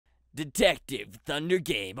Detective Thunder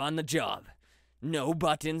Gabe on the job. No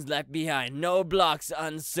buttons left behind, no blocks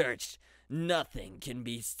unsearched. Nothing can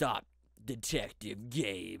be stopped. Detective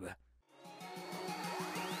Gabe.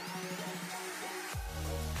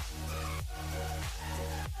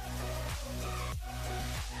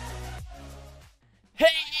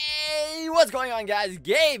 Hey, what's going on, guys?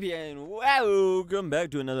 Gabe here, and welcome back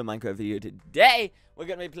to another Minecraft video. Today, we're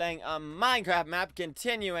gonna be playing a Minecraft map,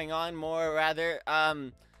 continuing on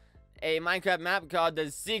a Minecraft map called the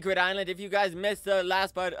Secret Island. If you guys missed the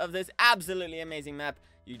last part of this absolutely amazing map,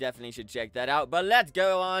 you definitely should check that out. But let's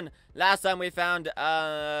go on. Last time we found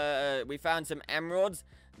some emeralds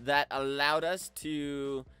that allowed us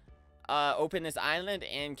to open this island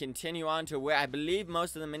and continue on to where I believe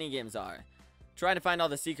most of the mini games are. Trying to find all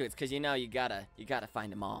the secrets, because you know you gotta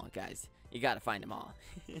find them all, guys. You gotta find them all.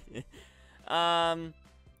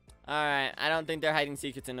 Alright, I don't think they're hiding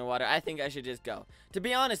secrets in the water. I think I should just go. To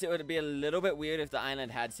be honest, it would be a little bit weird if the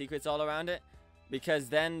island had secrets all around it, because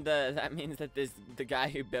then that means that the guy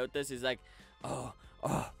who built this is like, I'll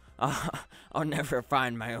never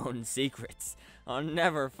find my own secrets. I'll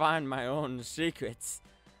never find my own secrets.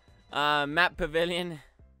 Map pavilion.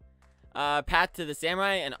 Path to the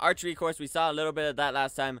Samurai, an archery course. We saw a little bit of that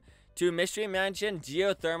last time. To Mystery Mansion,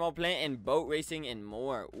 geothermal plant, and boat racing, and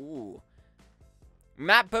more. Ooh.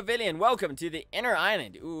 Map pavilion. Welcome to the inner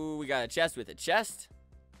island. Ooh, we got a chest with a chest.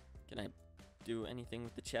 Can I do anything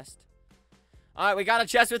with the chest? Alright, we got a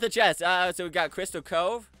chest with a chest. So we got Crystal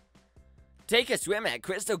Cove. Take a swim at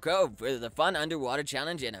Crystal Cove for the fun underwater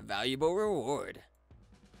challenge and a valuable reward.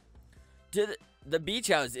 The beach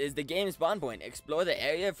house is the game spawn point. Explore the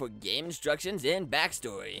area for game instructions and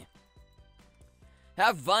backstory.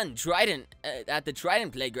 Have fun at the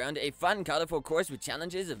Trident Playground, a fun, colorful course with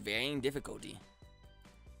challenges of varying difficulty.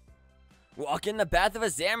 Walk in the Path of a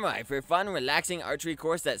Samurai for a fun, relaxing archery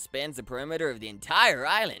course that spans the perimeter of the entire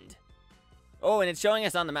island. Oh, and it's showing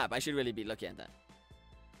us on the map. I should really be looking at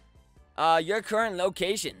that. Your current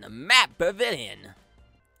location, the Map Pavilion.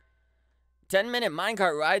 10-minute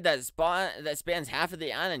minecart ride that spans half of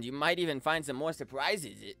the island. You might even find some more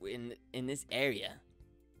surprises in this area.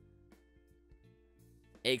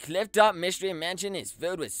 A cliff-top mystery mansion is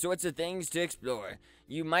filled with sorts of things to explore.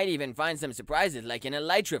 You might even find some surprises like an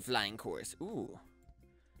elytra flying course. Ooh.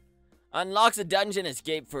 Unlocks a dungeon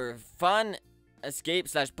escape for fun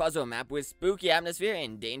escape/puzzle map with spooky atmosphere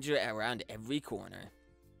and danger around every corner.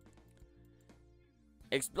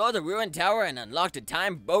 Explore the ruined tower and unlock the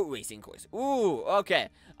timed boat racing course. Ooh, okay.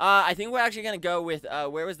 I think we're actually gonna go with,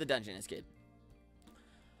 where was the dungeon escape?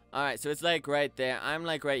 Alright, so it's like right there. I'm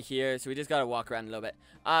like right here, so we just gotta walk around a little bit.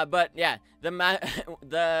 But yeah,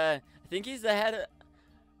 I think he's the head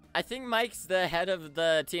I think Mike's the head of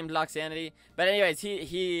the Team Block Sanity. But anyways,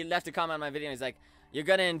 he left a comment on my video and he's like, you're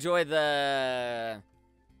gonna enjoy the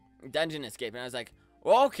dungeon escape. And I was like,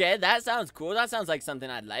 well, okay, that sounds cool. That sounds like something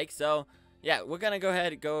I'd like. So yeah, we're gonna go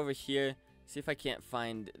ahead and go over here, see if I can't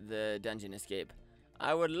find the dungeon escape.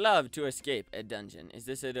 I would love to escape a dungeon. Is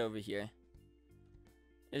this it over here?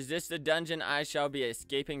 Is this the dungeon I shall be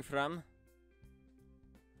escaping from?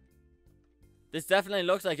 This definitely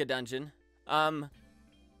looks like a dungeon.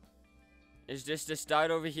 Is this the start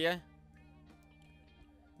over here?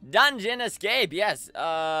 Dungeon escape, yes.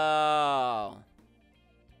 Oh.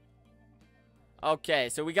 Okay,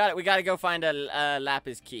 so we gotta go find a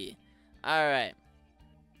lapis key. Alright.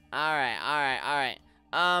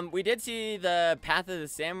 We did see the Path of the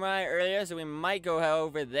Samurai earlier, so we might go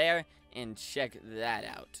over there and check that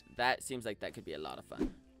out. That seems like that could be a lot of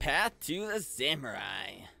fun. Path to the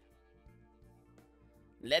Samurai.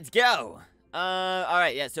 Let's go.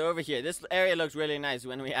 Alright, yeah, so over here. This area looks really nice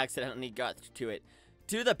when we accidentally got to it.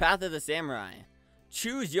 To the Path of the Samurai.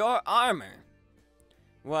 Choose your armor.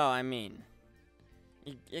 Well, I mean,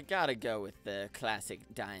 you gotta go with the classic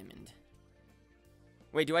diamond.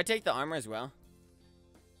 Wait, do I take the armor as well?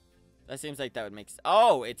 That seems like that would make sense.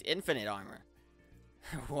 Oh, it's infinite armor.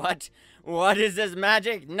 What? What is this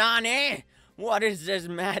magic? Nani? What is this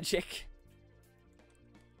magic?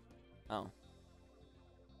 Oh.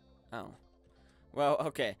 Oh. Well,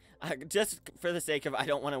 okay. Just for the sake of I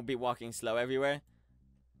don't want to be walking slow everywhere.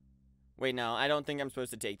 Wait, no, I don't think I'm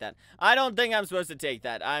supposed to take that. I don't think I'm supposed to take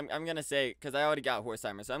that. I'm gonna say, because I already got horse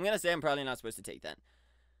armor, so I'm gonna say I'm probably not supposed to take that.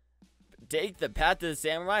 Take the Path to the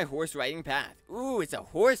Samurai horse riding path. Ooh, it's a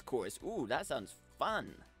horse course. Ooh, that sounds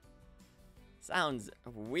fun. Sounds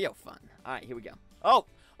real fun. Alright, here we go.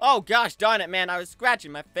 Oh gosh darn it, man. I was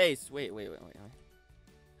scratching my face. Wait.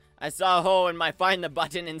 I saw a hole and my find the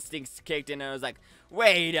button instincts kicked in and I was like,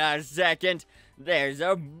 wait a second. There's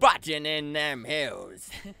a button in them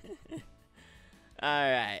hills.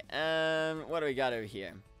 Alright, what do we got over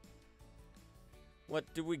here? What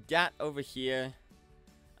do we got over here?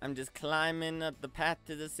 I'm just climbing up the path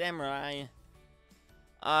to the samurai.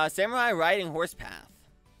 Samurai riding horse path.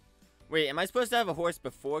 Wait, am I supposed to have a horse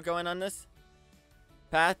before going on this?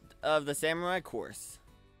 Path of the samurai course.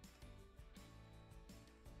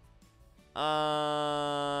 Path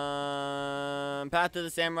to the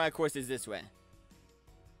samurai course is this way.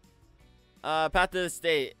 Path to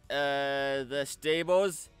the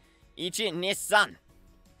stables. Ichi Nissan.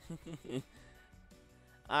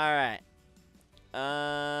 Alright.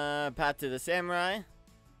 Path to the samurai.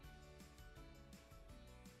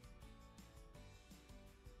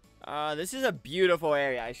 This is a beautiful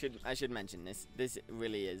area. I should mention this. This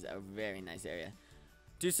really is a very nice area.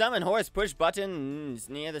 To summon horse, push buttons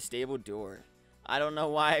near the stable door. I don't know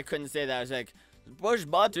why I couldn't say that. I was like, push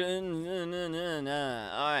button.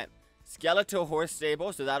 Alright. Skeletal horse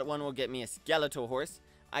stable. So that one will get me a skeletal horse.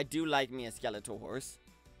 I do like me a skeletal horse.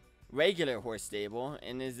 Regular horse stable.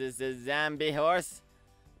 And is this a zombie horse?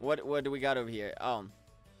 What do we got over here? Oh.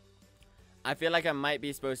 I feel like I might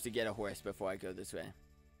be supposed to get a horse before I go this way.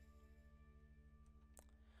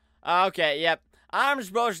 Okay, yep. I'm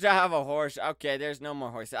supposed to have a horse. Okay, there's no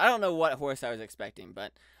more horses. I don't know what horse I was expecting,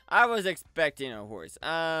 but I was expecting a horse.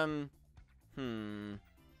 I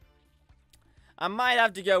might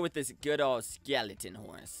have to go with this good old skeleton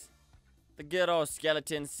horse. The good old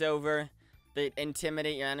skeleton silver. They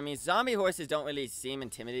intimidate your enemies. Zombie horses don't really seem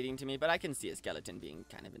intimidating to me, but I can see a skeleton being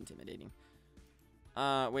kind of intimidating.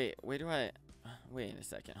 Wait, where do I... Wait a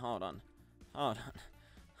second. Hold on. How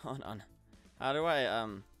do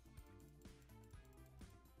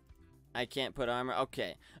I can't put armor.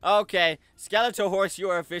 Okay. Okay. Skeletal horse, you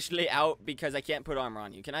are officially out because I can't put armor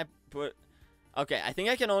on you. Can I put... Okay, I think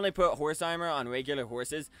I can only put horse armor on regular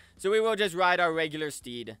horses. So we will just ride our regular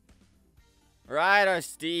steed. Ride our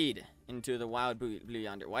steed into the wild blue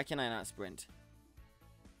yonder. Why can I not sprint?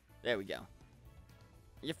 There we go.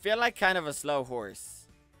 You feel like kind of a slow horse.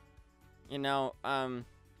 You know,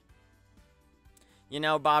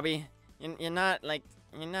 Bobby. You're not, like...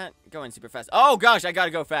 You're not going super fast. Oh, gosh, I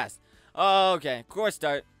gotta go fast. Oh, okay. Course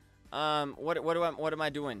start. What am I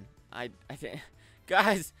doing? I think...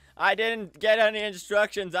 Guys, I didn't get any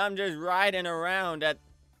instructions. I'm just riding around at...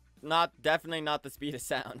 Definitely not the speed of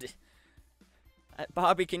sound.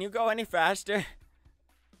 Bobby, can you go any faster?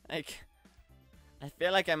 Like... I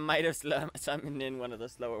feel like I might have summoned in one of the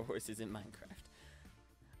slower horses in Minecraft.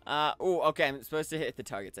 Oh, okay. I'm supposed to hit the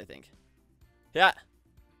targets, I think. Yeah.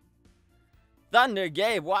 Thunder,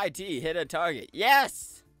 Gabe, YT, hit a target.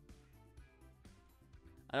 Yes!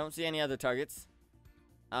 I don't see any other targets.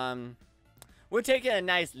 We're taking a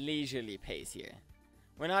nice leisurely pace here.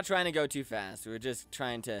 We're not trying to go too fast. We're just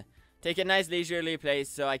trying to take a nice leisurely pace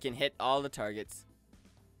so I can hit all the targets.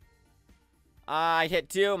 I hit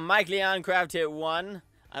 2. Mike Leon Craft hit 1.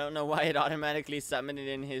 I don't know why it automatically summoned it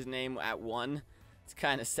in his name at 1. It's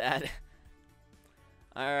kind of sad.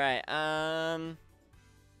 Alright, I'm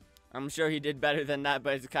sure he did better than that,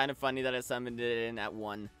 but it's kind of funny that it summoned it in at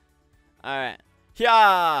 1. Alright.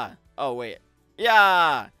 Yeah! Oh, wait.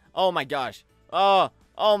 Yeah! Oh, my gosh. Oh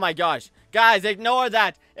my gosh. Guys, ignore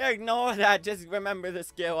that. Ignore that. Just remember the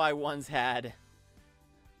skill I once had.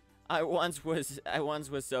 I once was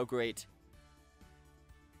so great.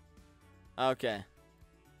 Okay.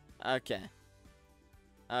 Okay.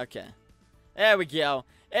 Okay. There we go.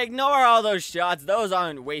 Ignore all those shots. Those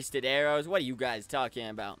aren't wasted arrows. What are you guys talking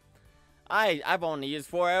about? I've only used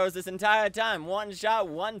 4 arrows this entire time. 1 shot,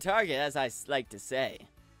 1 target, as I like to say.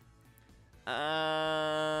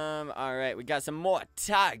 Alright, we got some more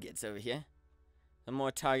targets over here. Some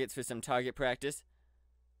more targets for some target practice.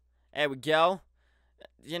 There we go.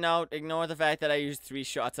 You know, ignore the fact that I used 3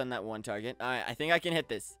 shots on that 1 target. Alright, I think I can hit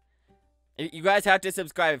this. You guys have to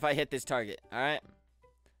subscribe if I hit this target, alright?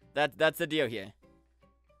 That's the deal here.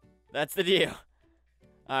 That's the deal.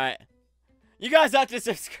 Alright. You guys have to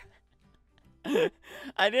subscribe.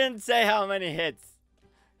 I didn't say how many hits.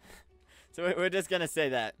 So we're just gonna say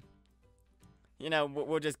that. You know,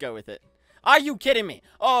 we'll just go with it. Are you kidding me?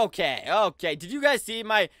 Okay, okay. Did you guys see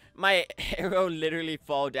my arrow literally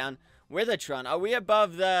fall down? Withertron, are we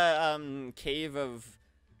above the Cave of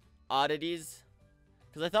Oddities?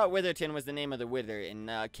 Because I thought Witherton was the name of the Wither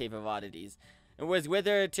in Cave of Oddities. It was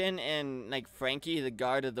Witherton and, like, Frankie, the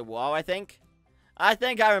guard of the wall, I think. I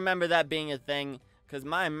think I remember that being a thing. Because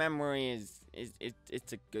my memory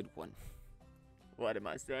it's a good one. What am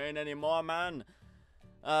I saying anymore, man?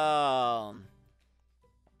 I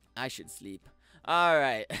should sleep.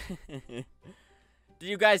 Alright. Did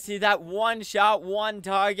you guys see that 1 shot, 1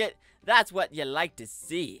 target? That's what you like to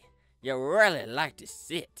see. You really like to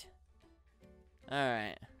see it.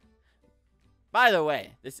 Alright. By the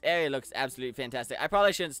way, this area looks absolutely fantastic. I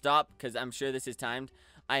probably shouldn't stop because I'm sure this is timed.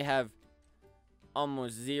 I have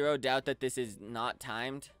almost zero doubt that this is not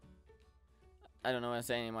timed. I don't know what I'm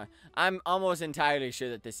saying anymore. I'm almost entirely sure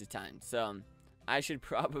that this is timed. So, I should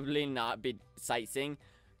probably not be sightseeing.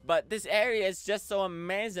 But this area is just so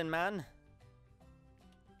amazing, man.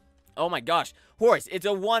 Oh my gosh. Horse, it's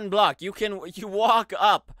a 1 block. You walk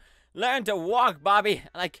up. Learn to walk, Bobby.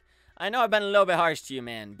 Like, I know I've been a little bit harsh to you,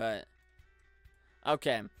 man, but...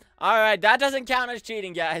 Okay. Alright, that doesn't count as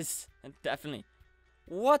cheating, guys. Definitely.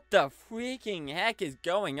 What the freaking heck is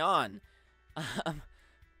going on?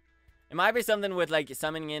 It might be something with, like,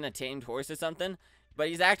 summoning in a tamed horse or something. But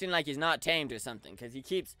he's acting like he's not tamed or something. Because he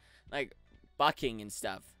keeps, like, bucking and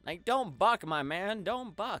stuff. Like, don't buck, my man.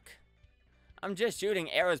 Don't buck. I'm just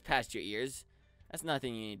shooting arrows past your ears. That's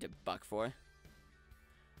nothing you need to buck for.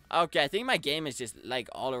 Okay, I think my game is just, like,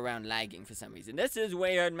 all around lagging for some reason. This is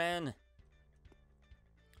weird, man.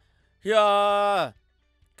 Yeah.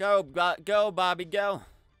 Go, Bobby, go.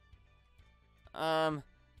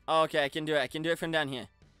 Okay, I can do it. I can do it from down here.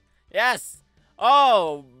 Yes.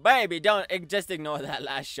 Oh, baby, just ignore that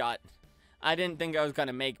last shot. I didn't think I was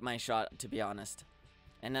gonna make my shot, to be honest.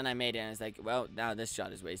 And then I made it, and I was like, well, now this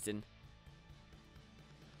shot is wasted.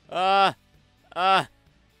 Oh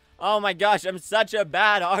my gosh, I'm such a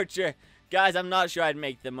bad archer. Guys, I'm not sure I'd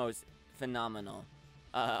make the most phenomenal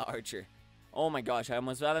archer. Oh my gosh, I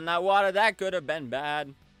almost fell in that water. That could have been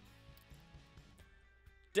bad.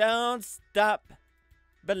 Don't stop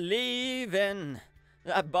believing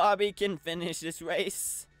that Bobby can finish this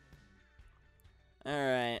race.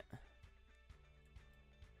 Alright.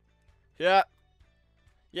 Yeah.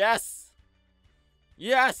 Yes.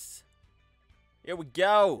 Yes. Here we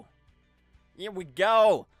go. Here we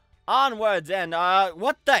go. Onwards and,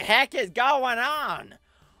 what the heck is going on?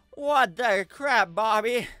 What the crap,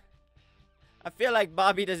 Bobby? I feel like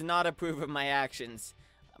Bobby does not approve of my actions.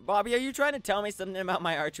 Bobby, are you trying to tell me something about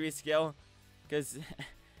my archery skill? Because,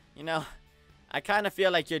 you know, I kind of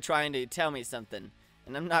feel like you're trying to tell me something.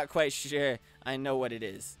 And I'm not quite sure I know what it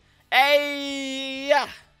is. Hey!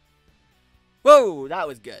 Whoa, that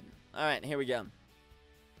was good. Alright, here we go.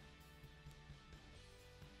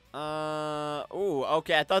 Ooh,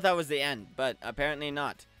 okay, I thought that was the end, but apparently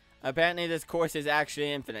not. Apparently this course is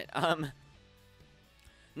actually infinite.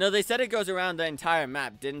 No, they said it goes around the entire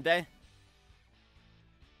map, didn't they?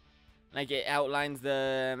 Like, it outlines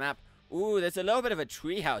the map. Ooh, there's a little bit of a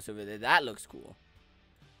tree house over there. That looks cool.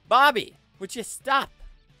 Bobby, would you stop?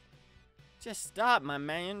 Just stop, my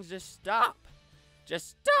man. Just stop.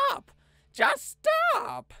 Just stop. Just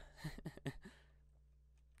stop.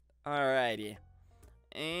 Alrighty.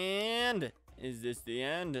 And is this the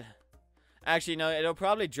end? Actually, no, it'll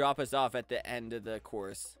probably drop us off at the end of the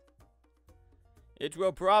course. It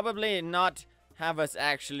will probably not have us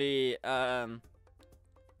actually go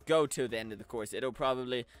to the end of the course. It'll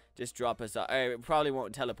probably just drop us off. It probably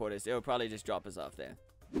won't teleport us. It'll probably just drop us off there.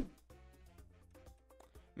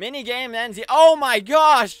 Mini game ends here. Oh my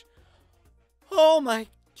gosh! Oh my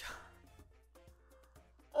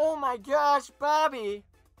gosh, Bobby!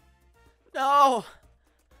 No!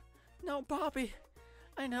 No, Bobby.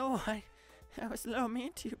 I know I was a little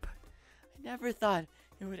mean to you, but I never thought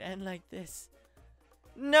it would end like this.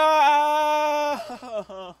 No!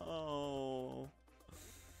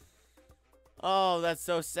 Oh, that's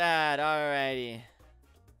so sad. Alrighty.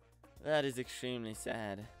 That is extremely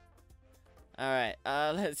sad. Alright,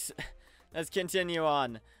 let's continue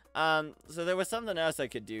on. So there was something else I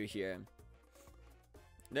could do here.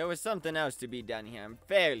 There was something else to be done here, I'm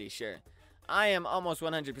fairly sure. I am almost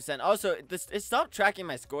 100%. Also, it stopped tracking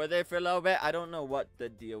my score there for a little bit. I don't know what the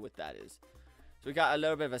deal with that is. So we got a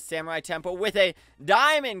little bit of a samurai temple with a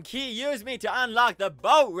diamond key. Use me to unlock the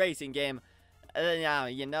boat racing game. Now,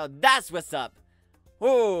 you know, that's what's up.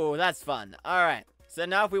 Ooh, that's fun. Alright, so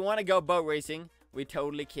now if we want to go boat racing, we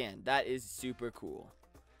totally can. That is super cool.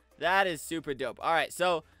 That is super dope. Alright,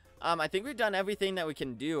 so I think we've done everything that we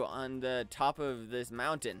can do on the top of this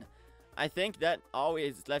mountain. I think that all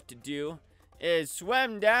is left to do is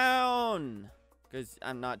swim down. Because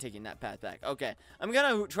I'm not taking that path back. Okay, I'm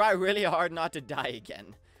going to try really hard not to die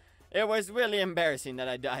again. It was really embarrassing that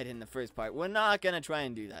I died in the first part. We're not going to try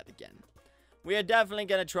and do that again. We are definitely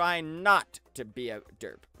going to try not to be a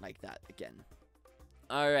derp like that again.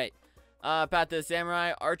 Alright. Path to the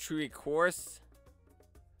Samurai archery course.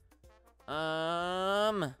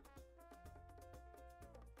 What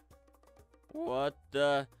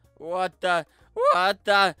the?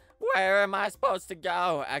 Where am I supposed to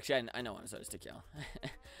go? Actually, I know I'm supposed to kill.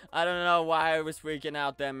 I don't know why I was freaking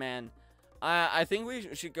out there, man. I think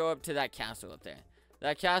we should go up to that castle up there.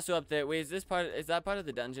 That castle up there. Wait, is that part of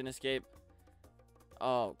the dungeon escape?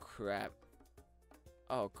 Oh, crap.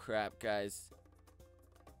 Oh, crap, guys.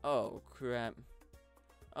 Oh, crap.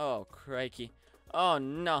 Oh, crikey. Oh,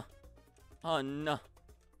 no. Oh, no.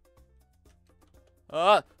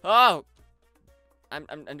 Oh!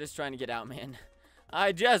 I'm just trying to get out, man.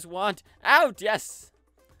 I just want out, yes!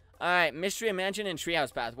 Alright, Mystery Mansion and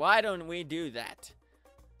Treehouse Path. Why don't we do that?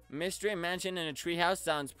 Mystery Mansion and a treehouse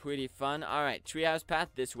sounds pretty fun. Alright, Treehouse Path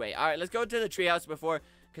this way. Alright, let's go to the treehouse before,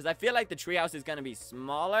 because I feel like the treehouse is going to be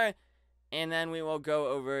smaller. And then we will go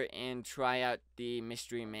over and try out the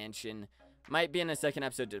Mystery Mansion. Might be in a second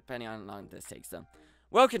episode, depending on how long this takes, though.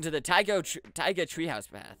 Welcome to the Taiga Treehouse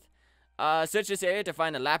Path. Search this area to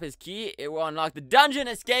find the Lapis Key. It will unlock the Dungeon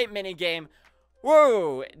Escape minigame.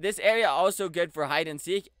 Whoa! This area also good for hide and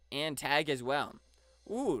seek and tag as well.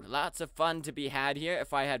 Ooh, lots of fun to be had here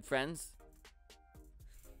if I had friends.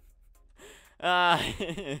 No,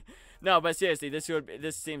 but seriously, this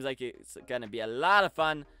seems like it's gonna be a lot of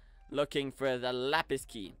fun looking for the Lapis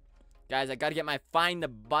Key. Guys, I gotta get my Find the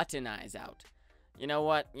Button eyes out. You know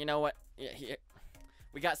what? Yeah, here.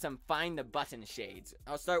 We got some Find the Button shades.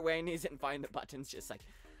 I'll start wearing these and find the buttons, just like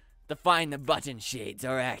the Find the Button shades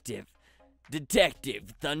are active.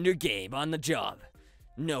 Detective Thunder Gabe on the job.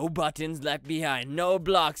 No buttons left behind, no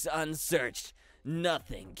blocks unsearched.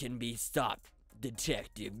 Nothing can be stopped.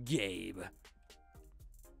 Detective Gabe.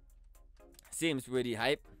 Seems pretty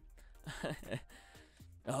hype.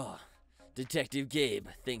 Oh, Detective Gabe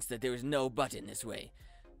thinks that there is no button this way.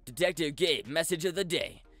 Detective Gabe, message of the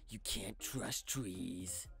day. You can't trust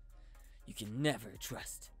trees. You can never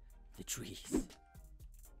trust the trees.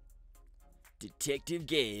 Detective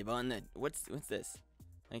Gabe on the... What's this?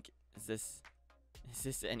 Like, is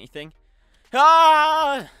this anything?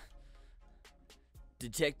 Ah!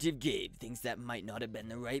 Detective Gabe thinks that might not have been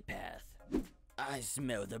the right path. I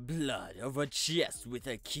smell the blood of a chest with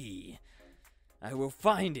a key. I will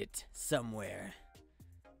find it somewhere.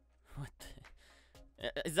 What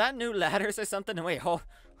the... Is that new ladders or something? Wait, hold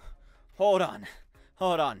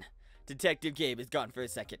on. Detective Gabe is gone for a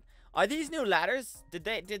second. Are these new ladders? Did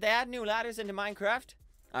they add new ladders into Minecraft?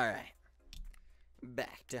 Alright.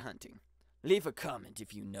 Back to hunting. Leave a comment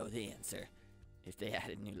if you know the answer. If they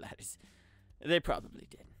added new ladders. They probably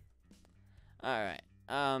did. Alright.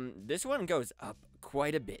 This one goes up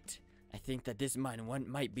quite a bit. I think that this one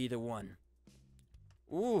might be the one.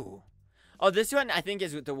 Ooh. Oh, this one I think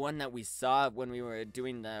is the one that we saw when we were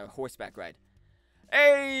doing the horseback ride.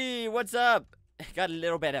 Hey, what's up? Got a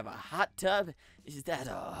little bit of a hot tub. Is that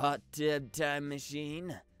a hot tub time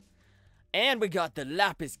machine? And we got the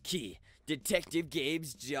Lapis Key. Detective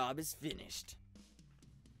Gabe's job is finished.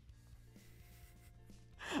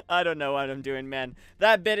 I don't know what I'm doing, man.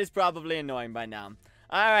 That bit is probably annoying by now.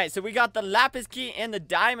 Alright, so we got the Lapis Key and the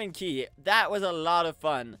Diamond Key. That was a lot of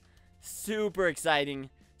fun. Super exciting.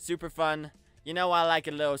 Super fun. You know, I like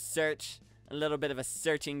a little search. A little bit of a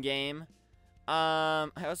searching game. I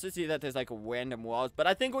also see that there's like random walls, but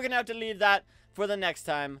I think we're gonna have to leave that for the next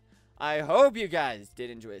time. I hope you guys did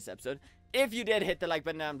enjoy this episode. If you did, hit the like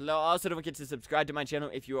button down below. Also, don't forget to subscribe to my channel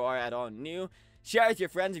if you are at all new. Share with your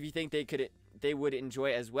friends if you think they would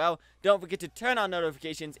enjoy as well. Don't forget to turn on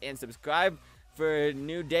notifications and subscribe for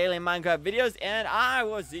new daily Minecraft videos. And I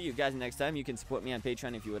will see you guys next time. You can support me on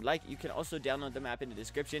Patreon if you would like. You can also download the map in the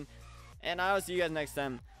description. And I will see you guys next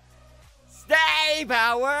time. Stay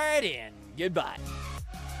powered and goodbye.